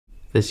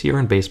This year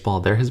in baseball,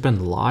 there has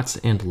been lots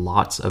and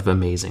lots of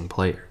amazing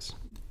players.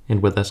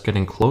 And with us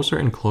getting closer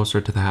and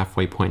closer to the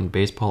halfway point in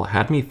baseball, it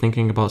had me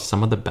thinking about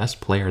some of the best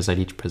players at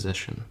each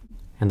position.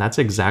 And that's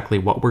exactly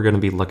what we're going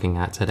to be looking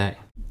at today.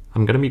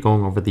 I'm going to be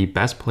going over the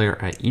best player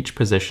at each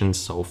position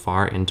so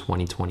far in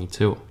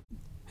 2022.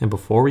 And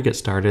before we get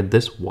started,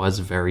 this was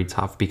very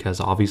tough because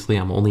obviously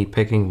I'm only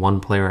picking one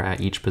player at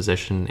each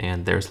position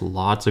and there's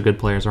lots of good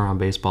players around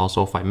baseball,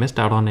 so if I missed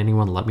out on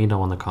anyone, let me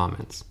know in the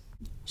comments.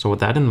 So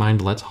with that in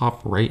mind, let's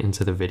hop right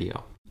into the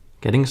video.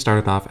 Getting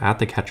started off at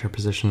the catcher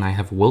position, I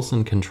have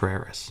Willson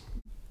Contreras.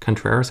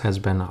 Contreras has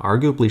been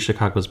arguably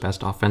Chicago's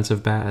best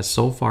offensive bat, as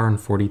so far in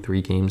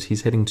 43 games,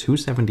 he's hitting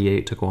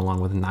 .278 to go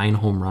along with 9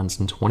 home runs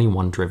and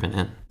 21 driven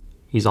in.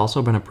 He's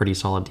also been a pretty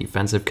solid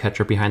defensive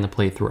catcher behind the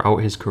plate throughout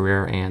his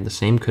career, and the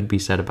same could be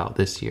said about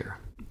this year.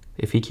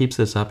 If he keeps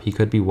this up, he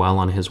could be well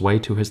on his way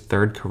to his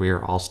third career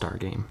All-Star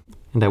game.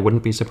 And I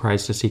wouldn't be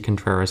surprised to see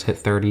Contreras hit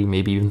 30,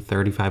 maybe even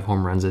 35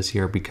 home runs this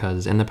year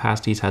because in the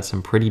past he's had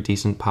some pretty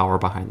decent power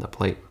behind the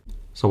plate.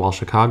 So while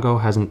Chicago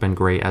hasn't been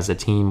great as a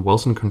team,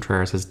 Willson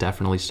Contreras has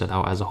definitely stood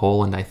out as a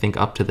whole, and I think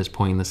up to this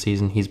point in the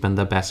season he's been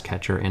the best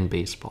catcher in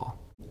baseball.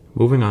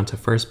 Moving on to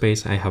first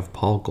base, I have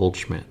Paul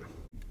Goldschmidt.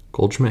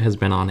 Goldschmidt has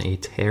been on a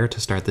tear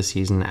to start the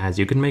season, as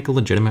you can make a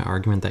legitimate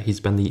argument that he's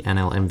been the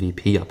NL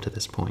MVP up to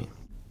this point.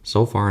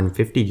 So far in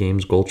 50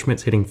 games,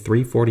 Goldschmidt's hitting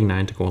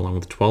 .349 to go along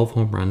with 12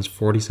 home runs,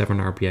 47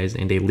 RBIs,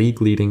 and a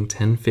league-leading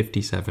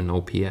 .1057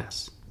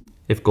 OPS.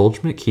 If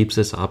Goldschmidt keeps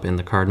this up and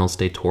the Cardinals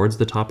stay towards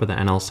the top of the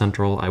NL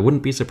Central, I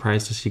wouldn't be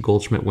surprised to see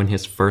Goldschmidt win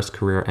his first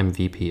career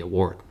MVP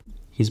award.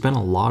 He's been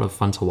a lot of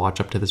fun to watch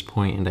up to this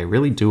point, and I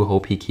really do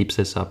hope he keeps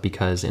this up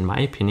because, in my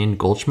opinion,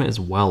 Goldschmidt is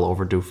well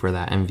overdue for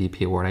that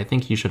MVP award. I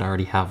think he should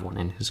already have one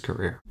in his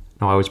career.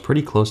 Now, I was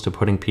pretty close to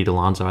putting Pete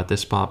Alonso at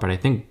this spot, but I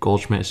think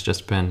Goldschmidt has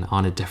just been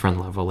on a different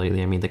level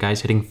lately. I mean, the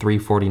guy's hitting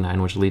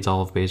 .349, which leads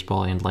all of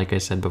baseball, and like I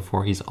said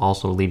before, he's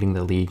also leading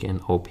the league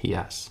in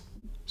OPS.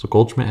 So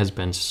Goldschmidt has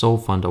been so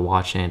fun to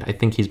watch, and I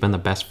think he's been the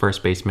best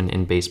first baseman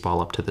in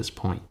baseball up to this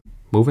point.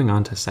 Moving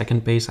on to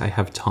second base, I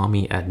have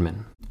Tommy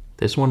Edman.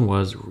 This one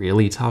was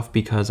really tough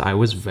because I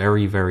was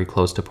very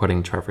close to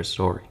putting Trevor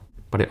Story.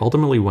 But I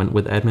ultimately went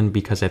with Edman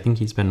because I think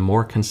he's been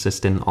more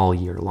consistent all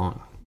year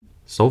long.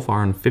 So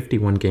far in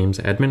 51 games,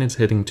 Edman is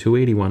hitting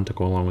 .281 to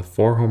go along with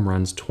 4 home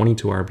runs,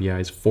 22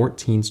 RBIs,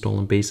 14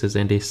 stolen bases,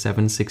 and a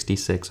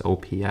 .766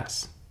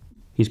 OPS.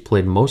 He's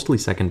played mostly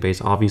second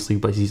base, obviously,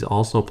 but he's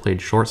also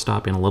played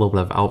shortstop and a little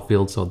bit of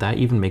outfield, so that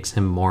even makes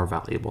him more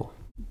valuable.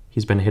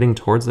 He's been hitting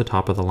towards the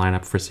top of the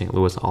lineup for St.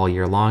 Louis all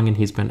year long, and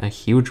he's been a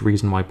huge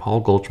reason why Paul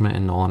Goldschmidt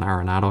and Nolan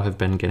Arenado have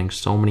been getting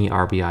so many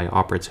RBI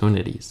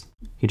opportunities.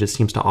 He just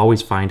seems to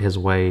always find his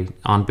way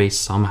on base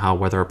somehow,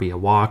 whether it be a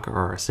walk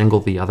or a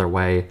single the other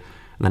way,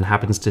 and then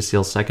happens to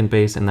steal second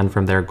base, and then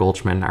from there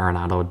Goldschmidt and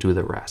Arenado do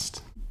the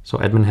rest. So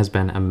Edman has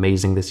been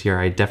amazing this year.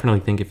 I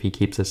definitely think if he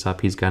keeps this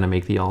up, he's going to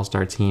make the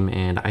All-Star team,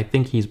 and I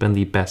think he's been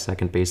the best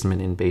second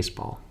baseman in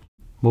baseball.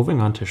 Moving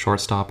on to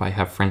shortstop, I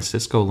have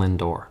Francisco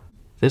Lindor.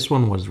 This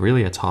one was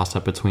really a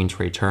toss-up between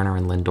Trey Turner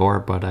and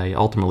Lindor, but I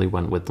ultimately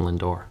went with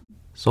Lindor.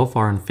 So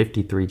far in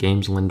 53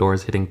 games, Lindor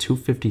is hitting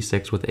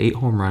 .256 with 8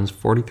 home runs,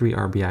 43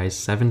 RBIs,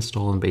 7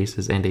 stolen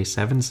bases, and a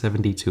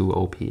 .772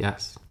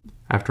 OPS.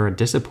 After a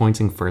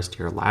disappointing first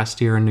year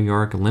last year in New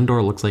York,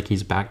 Lindor looks like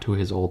he's back to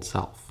his old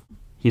self.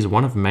 He's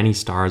one of many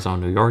stars on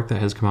New York that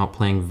has come out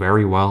playing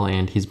very well,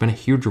 and he's been a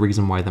huge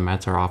reason why the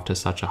Mets are off to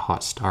such a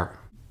hot start.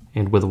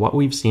 And with what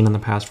we've seen in the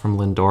past from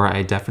Lindor,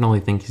 I definitely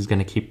think he's going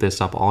to keep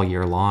this up all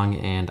year long,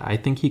 and I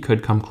think he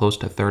could come close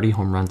to 30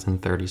 home runs and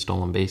 30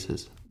 stolen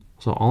bases.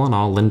 So all in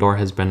all, Lindor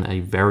has been a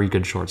very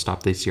good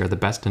shortstop this year, the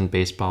best in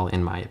baseball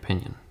in my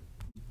opinion.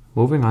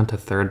 Moving on to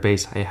third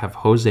base, I have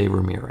Jose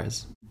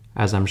Ramirez.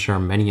 As I'm sure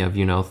many of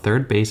you know,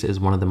 third base is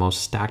one of the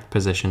most stacked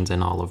positions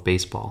in all of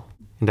baseball.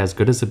 And as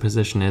good as the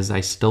position is, I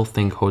still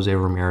think Jose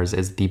Ramirez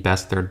is the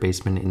best third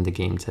baseman in the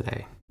game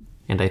today.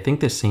 And I think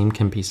the same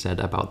can be said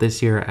about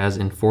this year, as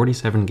in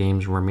 47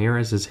 games,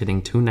 Ramirez is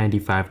hitting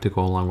 .295 to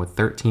go along with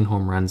 13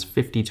 home runs,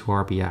 52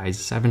 RBIs,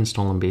 7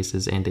 stolen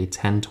bases, and a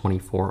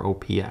 .1024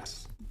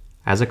 OPS.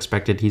 As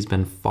expected, he's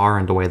been far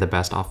and away the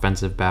best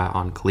offensive bat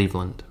on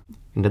Cleveland.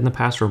 And in the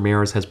past,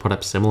 Ramirez has put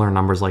up similar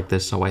numbers like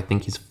this, so I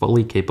think he's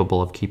fully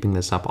capable of keeping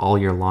this up all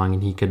year long,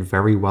 and he could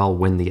very well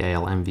win the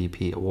AL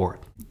MVP award.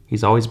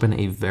 He's always been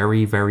a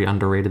very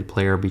underrated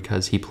player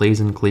because he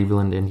plays in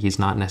Cleveland and he's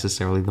not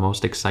necessarily the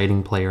most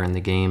exciting player in the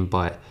game,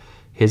 but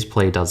his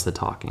play does the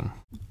talking.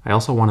 I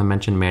also want to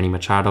mention Manny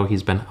Machado.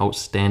 He's been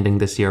outstanding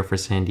this year for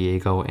San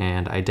Diego,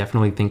 and I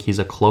definitely think he's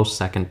a close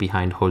second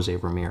behind Jose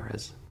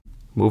Ramirez.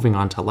 Moving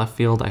on to left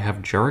field, I have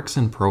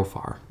Jurickson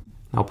Profar.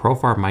 Now,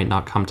 Profar might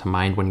not come to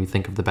mind when you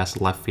think of the best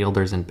left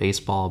fielders in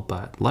baseball,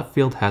 but left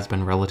field has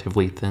been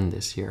relatively thin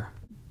this year.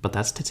 But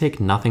that's to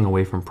take nothing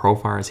away from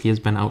Profar, as he has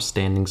been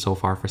outstanding so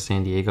far for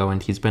San Diego,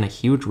 and he's been a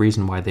huge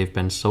reason why they've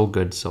been so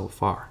good so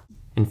far.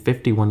 In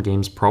 51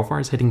 games,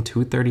 Profar is hitting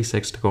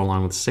 .236 to go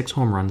along with 6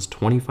 home runs,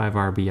 25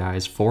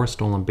 RBIs, 4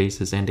 stolen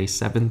bases, and a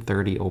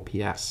 .730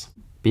 OPS.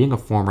 Being a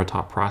former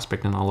top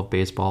prospect in all of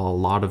baseball, a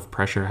lot of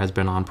pressure has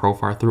been on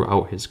Profar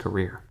throughout his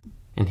career.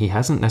 And he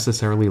hasn't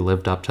necessarily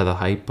lived up to the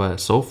hype, but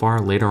so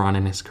far later on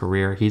in his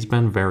career, he's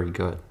been very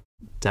good.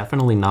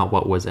 Definitely not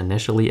what was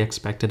initially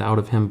expected out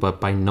of him,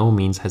 but by no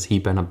means has he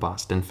been a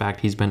bust. In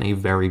fact, he's been a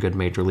very good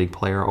major league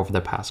player over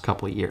the past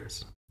couple of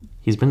years.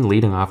 He's been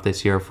leading off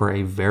this year for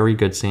a very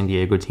good San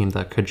Diego team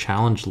that could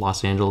challenge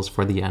Los Angeles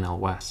for the NL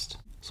West.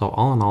 So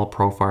all in all,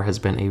 Profar has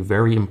been a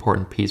very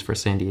important piece for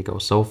San Diego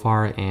so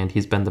far, and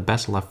he's been the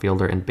best left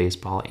fielder in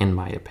baseball in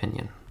my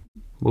opinion.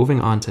 Moving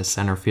on to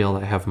center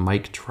field, I have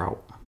Mike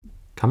Trout.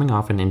 Coming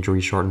off an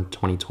injury-shortened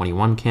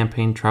 2021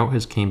 campaign, Trout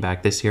has came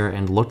back this year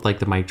and looked like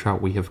the Mike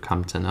Trout we have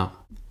come to know.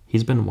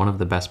 He's been one of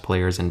the best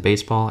players in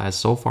baseball, as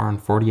so far in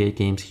 48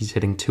 games he's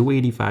hitting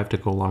 .285 to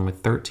go along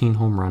with 13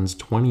 home runs,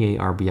 28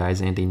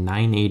 RBIs, and a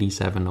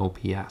 .987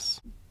 OPS.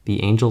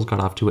 The Angels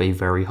got off to a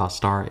very hot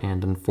start,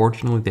 and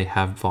unfortunately they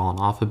have fallen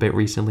off a bit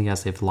recently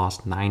as they've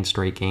lost 9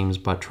 straight games,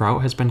 but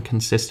Trout has been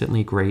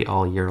consistently great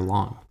all year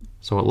long.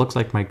 So it looks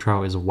like Mike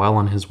Trout is well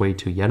on his way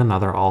to yet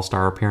another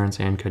All-Star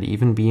appearance and could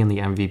even be in the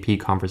MVP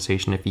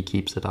conversation if he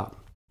keeps it up.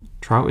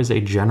 Trout is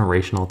a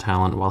generational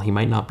talent. While he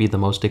might not be the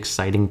most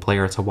exciting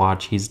player to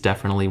watch, he's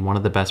definitely one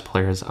of the best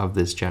players of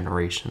this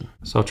generation.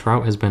 So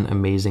Trout has been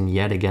amazing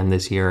yet again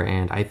this year,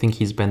 and I think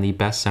he's been the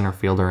best center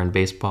fielder in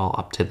baseball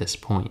up to this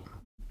point.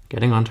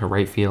 Getting onto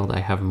right field,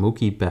 I have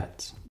Mookie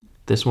Betts.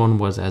 This one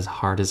was as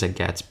hard as it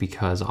gets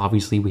because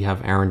obviously we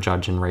have Aaron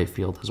Judge in right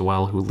field as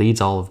well, who leads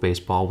all of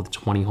baseball with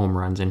 20 home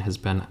runs and has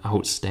been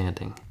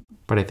outstanding.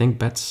 But I think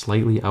Betts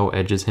slightly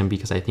out-edges him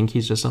because I think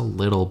he's just a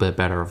little bit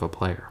better of a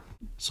player.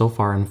 So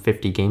far in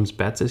 50 games,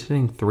 Betts is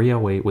hitting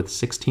 .308 with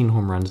 16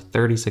 home runs,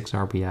 36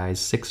 RBIs,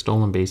 6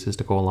 stolen bases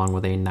to go along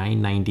with a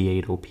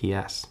 .998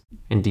 OPS.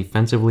 And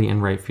defensively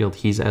in right field,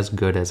 he's as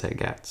good as it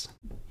gets.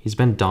 He's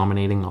been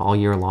dominating all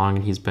year long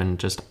and he's been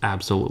just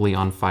absolutely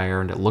on fire,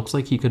 and it looks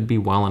like he could be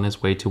well on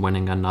his way to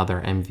winning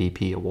another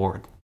MVP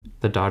award.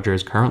 The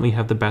Dodgers currently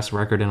have the best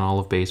record in all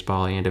of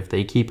baseball, and if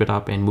they keep it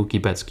up and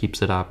Mookie Betts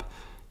keeps it up,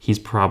 he's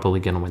probably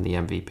going to win the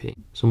MVP.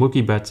 So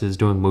Mookie Betts is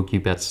doing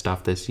Mookie Betts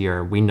stuff this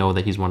year. We know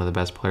that he's one of the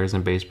best players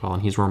in baseball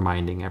and he's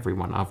reminding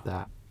everyone of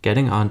that.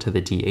 Getting on to the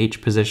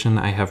DH position,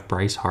 I have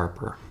Bryce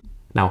Harper.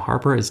 Now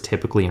Harper is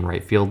typically in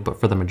right field, but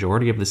for the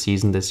majority of the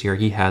season this year,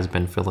 he has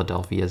been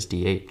Philadelphia's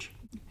DH.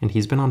 And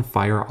he's been on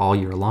fire all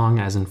year long,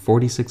 as in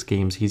 46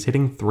 games, he's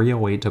hitting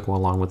 .308 to go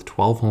along with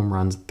 12 home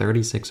runs,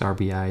 36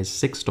 RBIs,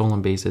 6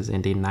 stolen bases,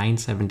 and a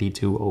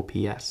 .972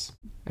 OPS.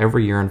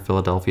 Every year in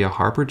Philadelphia,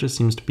 Harper just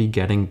seems to be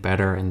getting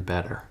better and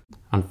better.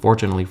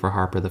 Unfortunately for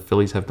Harper, the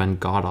Phillies have been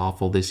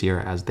god-awful this year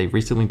as they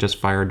recently just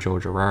fired Joe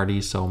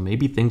Girardi, so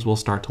maybe things will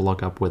start to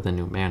look up with a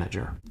new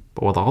manager.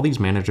 But with all these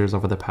managers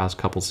over the past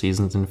couple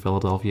seasons in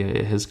Philadelphia,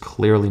 it has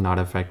clearly not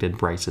affected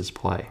Bryce's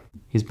play.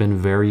 He's been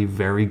very,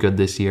 very good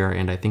this year,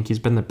 and I think he's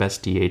been the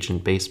best DH in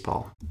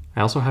baseball.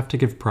 I also have to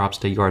give props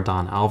to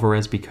Yordan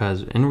Alvarez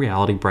because in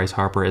reality, Bryce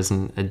Harper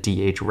isn't a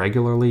DH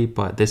regularly,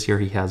 but this year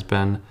he has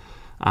been.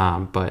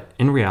 But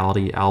in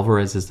reality,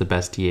 Alvarez is the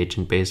best DH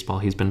in baseball.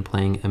 He's been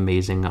playing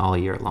amazing all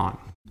year long.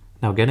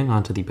 Now getting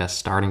on to the best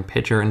starting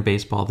pitcher in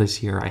baseball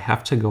this year, I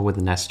have to go with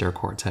Nestor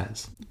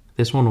Cortes.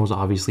 This one was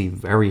obviously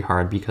very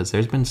hard because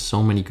there's been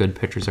so many good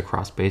pitchers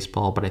across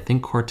baseball, but I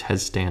think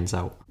Cortes stands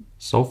out.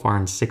 So far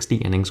in 60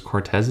 innings,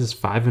 Cortes is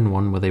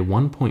 5-1 with a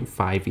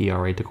 1.5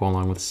 ERA to go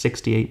along with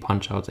 68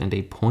 punchouts and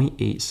a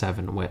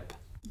 .87 whip.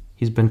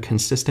 He's been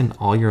consistent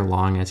all year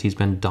long as he's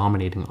been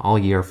dominating all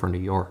year for New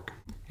York.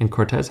 And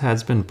Cortes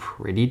has been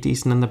pretty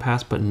decent in the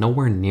past, but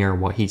nowhere near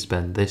what he's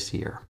been this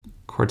year.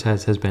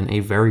 Cortes has been a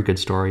very good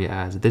story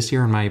as this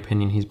year, in my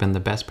opinion, he's been the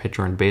best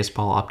pitcher in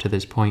baseball up to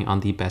this point on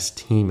the best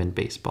team in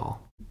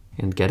baseball.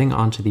 And getting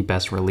on to the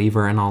best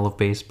reliever in all of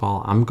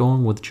baseball, I'm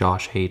going with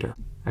Josh Hader.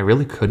 I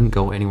really couldn't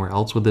go anywhere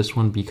else with this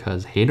one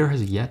because Hader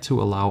has yet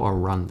to allow a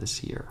run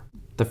this year.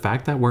 The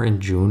fact that we're in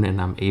June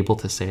and I'm able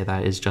to say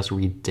that is just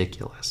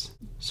ridiculous.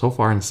 So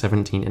far in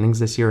 17 innings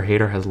this year,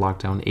 Hader has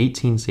locked down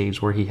 18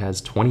 saves where he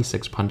has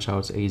 26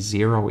 punchouts, a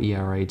 0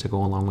 ERA to go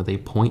along with a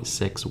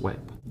 .6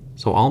 whip.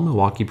 So all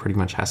Milwaukee pretty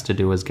much has to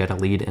do is get a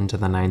lead into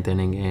the 9th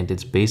inning and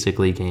it's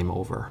basically game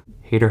over.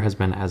 Hader has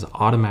been as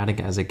automatic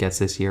as it gets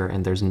this year,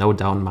 and there's no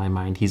doubt in my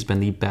mind he's been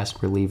the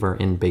best reliever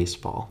in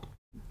baseball.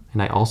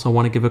 And I also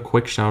want to give a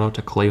quick shout out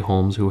to Clay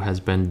Holmes, who has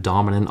been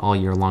dominant all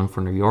year long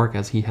for New York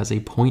as he has a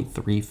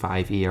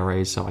 .35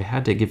 ERA, so I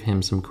had to give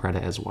him some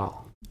credit as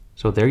well.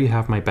 So there you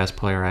have my best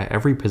player at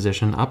every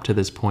position up to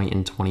this point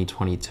in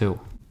 2022.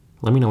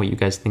 Let me know what you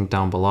guys think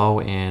down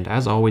below, and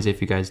as always, if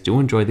you guys do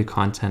enjoy the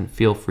content,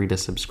 feel free to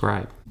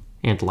subscribe.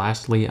 And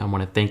lastly, I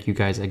want to thank you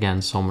guys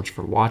again so much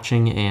for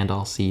watching, and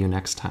I'll see you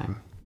next time.